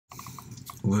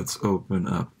let's open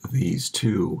up these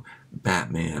two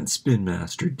Batman, Spin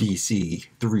Master, DC,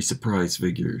 3 surprise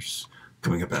figures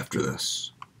coming up after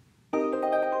this.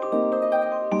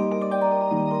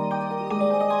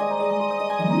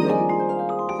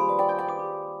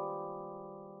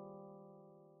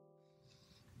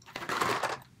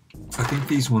 I think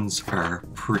these ones are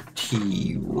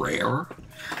pretty rare.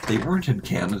 They weren't in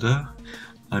Canada.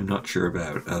 I'm not sure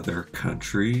about other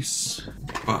countries,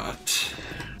 but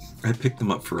I picked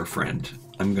them up for a friend.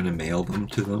 I'm gonna mail them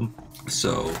to them,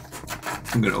 so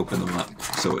I'm gonna open them up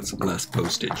so it's less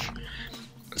postage.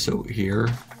 So here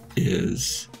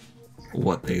is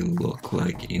what they look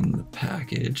like in the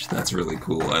package. That's really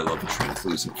cool. I love a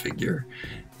translucent figure.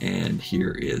 And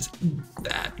here is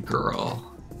Batgirl.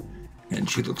 And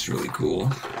she looks really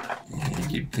cool. And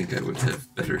you'd think I would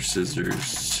have better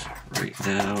scissors right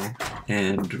now.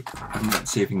 And I'm not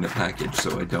saving the package,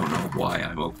 so I don't know why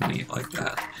I'm opening it like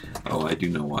that. Oh, I do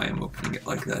know why I'm opening it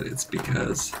like that. It's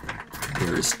because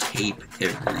there is tape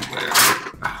everywhere.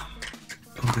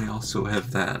 Oh, they also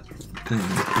have that thing.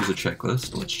 Here's a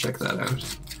checklist. Let's check that out.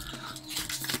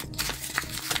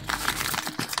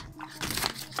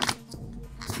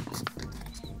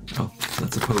 Oh,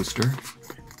 that's a poster.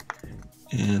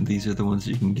 And these are the ones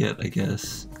you can get, I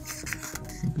guess.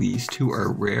 These two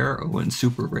are rare. Oh, and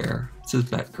super rare. It says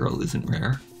Batgirl isn't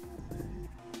rare.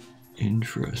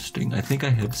 Interesting. I think I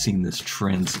have seen this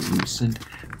translucent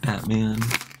Batman.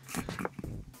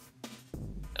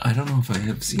 I don't know if I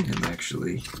have seen him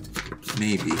actually.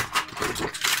 Maybe.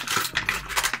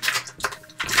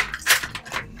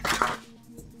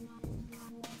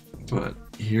 But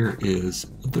here is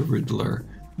the Riddler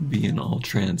being all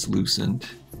translucent.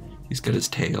 He's got his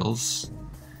tails,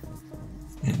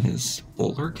 and his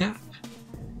bowler cap,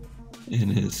 and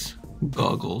his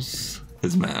goggles,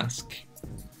 his mask.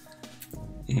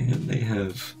 And they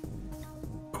have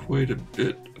quite a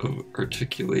bit of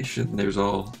articulation. There's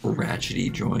all ratchety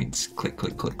joints. Click,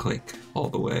 click, click, click, all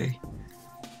the way.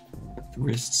 The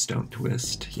wrists don't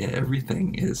twist. Yeah,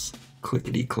 everything is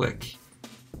clickety click.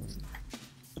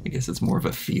 I guess it's more of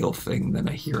a feel thing than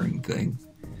a hearing thing.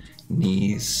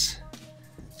 Knees.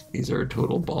 These are a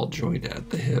total ball joint at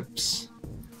the hips.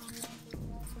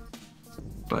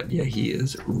 But yeah, he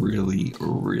is really,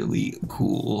 really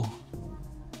cool.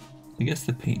 I guess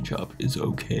the paint job is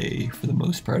okay for the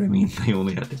most part. I mean, they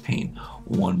only had to paint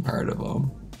one part of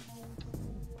them.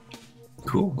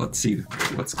 Cool, let's see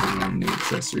what's going on in the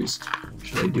accessories.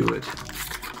 Should I do it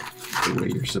the way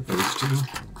you're supposed to?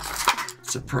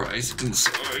 Surprise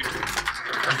inside.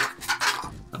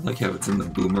 I like how it's in the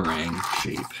boomerang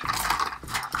shape.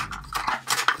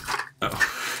 Oh,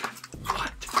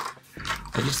 what?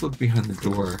 I just looked behind the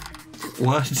door.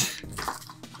 What?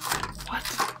 What?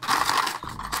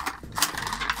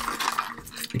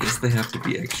 I guess they have to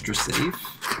be extra safe.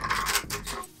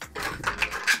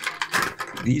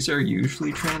 These are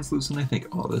usually translucent, I think.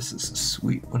 Oh, this is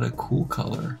sweet. What a cool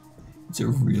color. It's a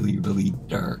really, really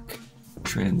dark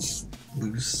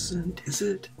translucent, is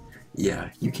it?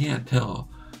 Yeah, you can't tell.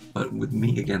 But with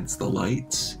me against the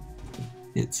lights,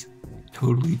 it's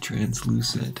totally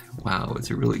translucent. Wow, it's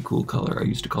a really cool color. I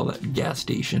used to call that gas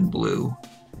station blue.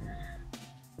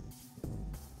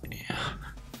 Yeah.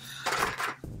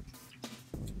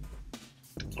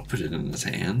 I'll put it in his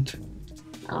hand.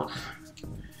 Oh.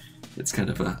 It's kind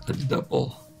of a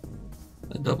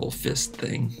double fist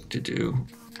thing to do.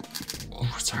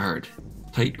 Oh, it's hard.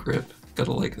 Tight grip.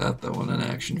 Gotta like that though on an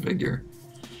action figure.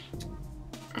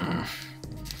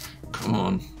 Come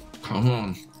on. Come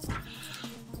on.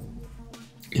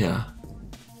 Yeah.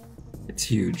 It's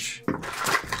huge.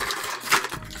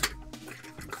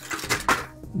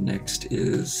 Next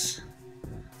is,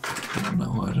 I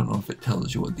don't know if it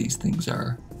tells you what these things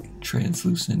are.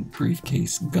 Translucent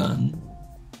briefcase gun,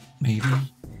 maybe?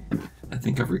 I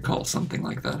think I recall something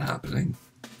like that happening.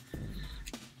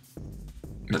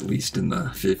 At least in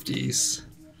the 50s.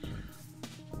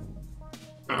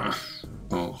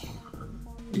 Oh.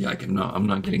 Yeah, I'm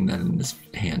not getting that in this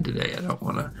hand today. I don't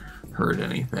want to hurt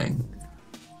anything.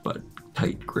 But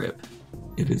tight grip.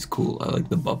 It is cool. I like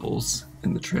the bubbles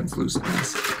and the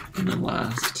translucentness. And then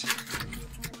last,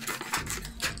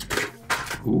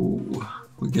 ooh,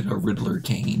 we get a Riddler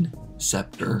cane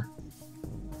scepter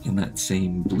in that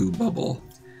same blue bubble.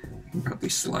 I can probably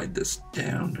slide this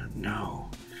down.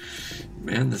 No.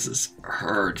 Man, this is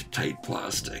hard, tight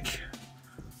plastic.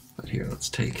 But here, let's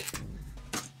take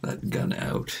that gun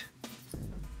out.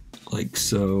 Like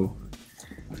so.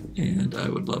 And I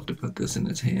would love to put this in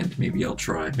his hand. Maybe I'll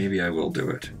try. Maybe I will do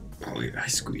it. Oh, yeah, I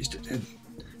squeezed it in.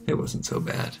 It wasn't so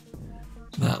bad.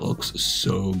 That looks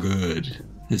so good.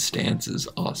 His stance is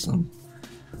awesome.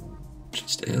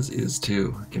 just as is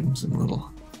too. Give him some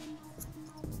little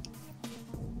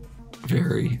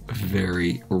very,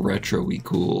 very retro-y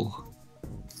cool.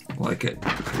 Like it.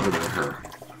 What about her?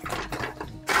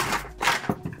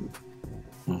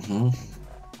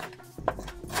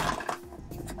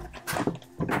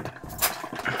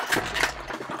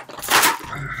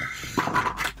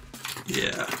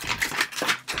 Yeah.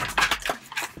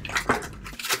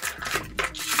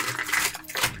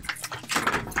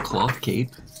 Cloth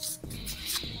cape.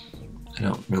 I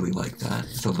don't really like that.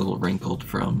 It's a little wrinkled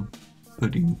from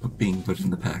being put in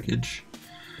the package.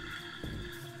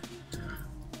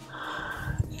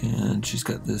 And she's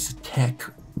got this tech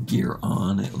gear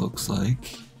on, it looks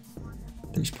like.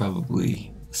 There's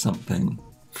probably something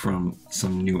from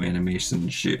some new animation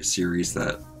series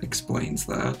that explains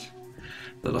that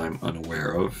I'm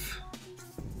unaware of.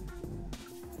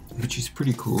 But she's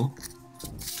pretty cool.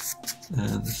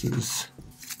 And this is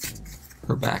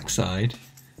her backside.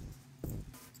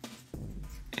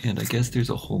 And I guess there's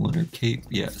a hole in her cape.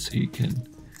 Yeah, so you can...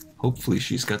 Hopefully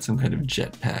she's got some kind of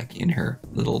jetpack in her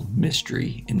little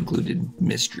mystery, included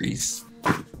mysteries.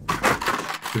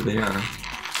 Here they are.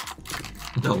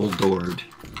 Double-doored.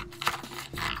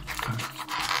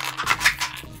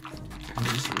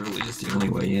 This is really just the only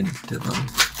way into them.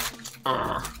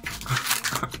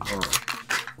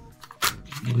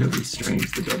 Really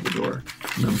strange, the double door.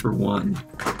 Number 1,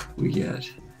 we get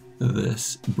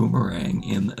this boomerang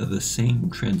in the same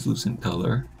translucent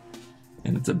color,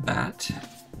 and it's a bat.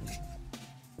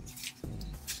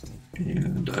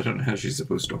 And I don't know how she's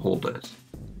supposed to hold it.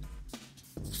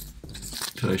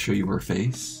 Did I show you her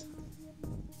face?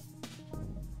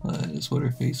 That is what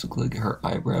her face looks like. Her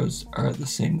eyebrows are the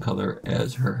same color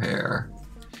as her hair.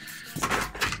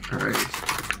 Alright.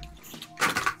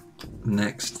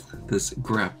 Next, this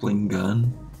grappling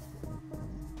gun.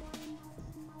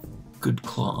 Good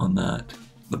claw on that.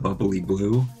 The bubbly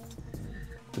blue.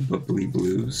 The bubbly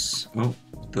blues. Oh,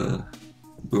 the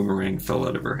boomerang fell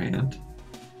out of her hand.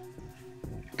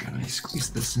 Can I squeeze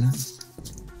this in?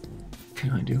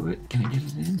 Can I do it? Can I get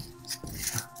it in?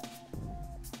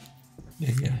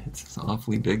 Yeah, it's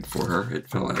awfully big for her. It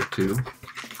fell out too.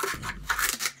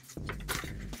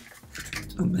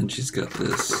 And then she's got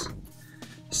this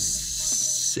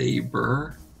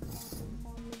saber.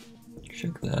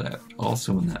 Check that out.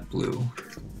 Also in that blue.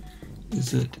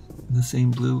 Is it the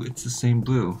same blue? It's the same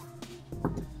blue.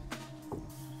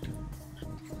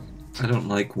 I don't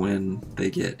like when they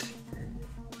get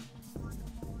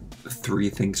 3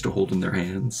 things to hold in their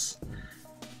hands.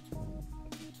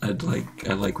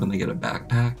 I like when they get a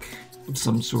backpack of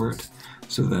some sort,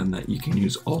 so then that you can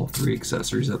use all 3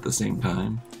 accessories at the same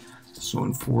time. So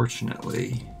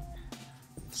unfortunately,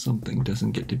 something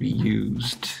doesn't get to be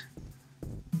used,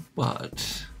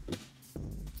 but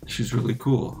she's really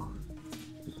cool.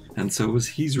 And so was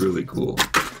he's really cool.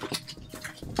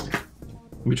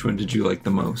 Which one did you like the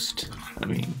most? I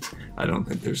mean, I don't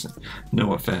think there's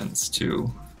no offense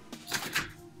to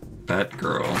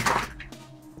Batgirl.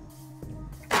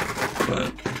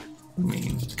 But, I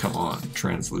mean, come on,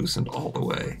 translucent all the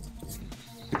way.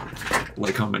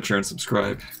 Like, comment, share, and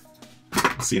subscribe.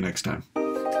 See you next time.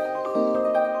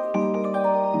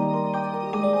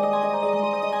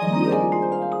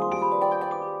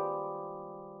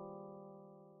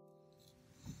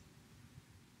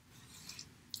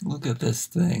 Look at this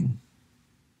thing.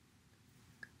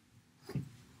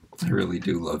 I really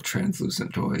do love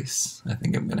translucent toys. I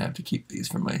think I'm gonna have to keep these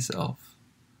for myself.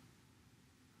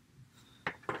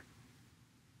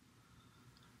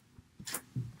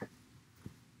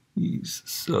 He's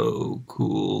so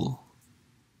cool.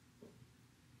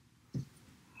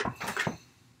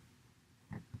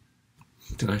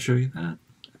 Did I show you that?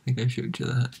 I think I showed you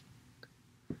that.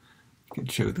 I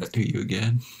could show that to you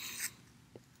again.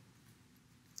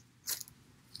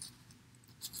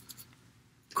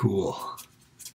 Cool.